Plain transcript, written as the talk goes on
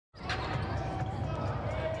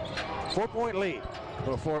4-point lead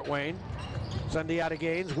for Fort Wayne. Sunday out of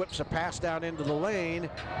Gaines whips a pass down into the lane,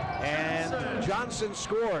 and Johnson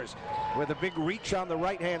scores with a big reach on the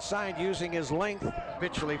right-hand side using his length.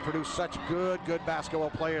 Habitually produced such good basketball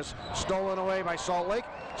players. Stolen away by Salt Lake,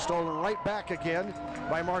 stolen right back again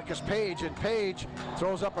by Marcus Paige, and Paige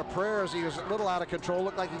throws up a prayer as he was a little out of control.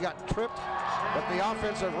 Looked like he got tripped, but the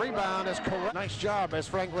offensive rebound is correct. Nice job. As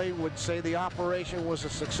Frank Lay would say, the operation was a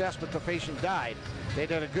success, but the patient died. They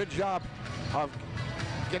did a good job of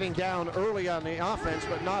getting down early on the offense,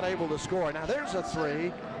 but not able to score. Now there's a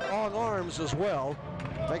three, long arms as well.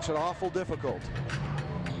 Makes it awful difficult.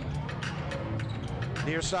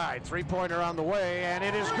 Near side, three-pointer on the way, and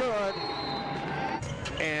it is good.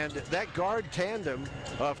 And that guard tandem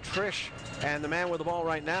of Trish and the man with the ball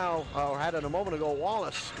right now, had it a moment ago,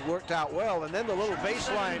 Wallace, worked out well. And then the little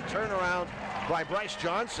baseline turnaround by Brice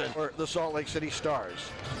Johnson for the Salt Lake City Stars.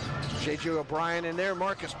 J.J. O'Brien in there,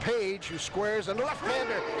 Marcus Paige, who squares, and the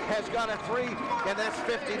left-hander has got a three, and that's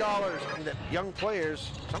 $50. That young players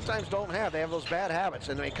sometimes don't have. They have those bad habits,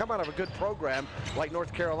 and they come out of a good program like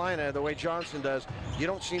North Carolina, the way Johnson does. You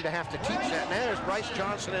don't seem to have to teach that. And there's Brice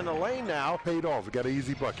Johnson in the lane now. Paid off. We got an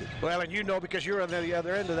easy bucket. Well, and you know, because you're on the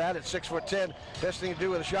other end of that at 6'10", best thing to do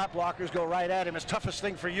with the shot blockers, go right at him. It's the toughest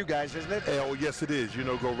thing for you guys, isn't it? Oh, yes, it is. You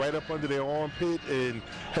know, go right up under their armpit, and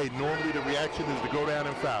hey, normally the reaction is to go down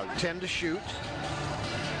and foul you. 10 to shoot.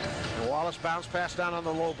 And Wallace bounce pass down on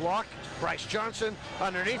the low block. Brice Johnson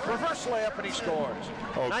underneath, reverse layup, and he scores.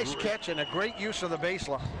 Oh, nice catch and a great use of the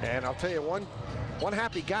baseline. And I'll tell you, one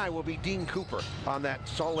happy guy will be Dean Cooper on that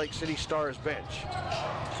Salt Lake City Stars bench.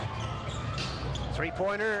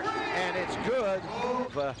 Three-pointer, and it's good.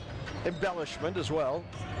 Embellishment as well.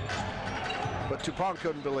 But Tupon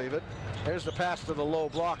couldn't believe it. There's the pass to the low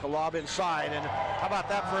block, a lob inside, and how about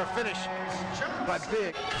that for a finish by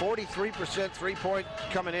Big? 43% three-point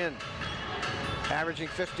coming in, averaging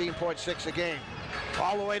 15.6 a game.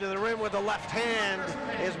 All the way to the rim with the left hand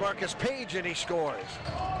is Marcus Paige, and he scores.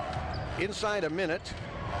 Inside a minute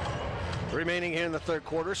remaining here in the third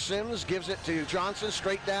quarter. Sims gives it to Johnson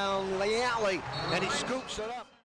straight down the alley, and he scoops it up.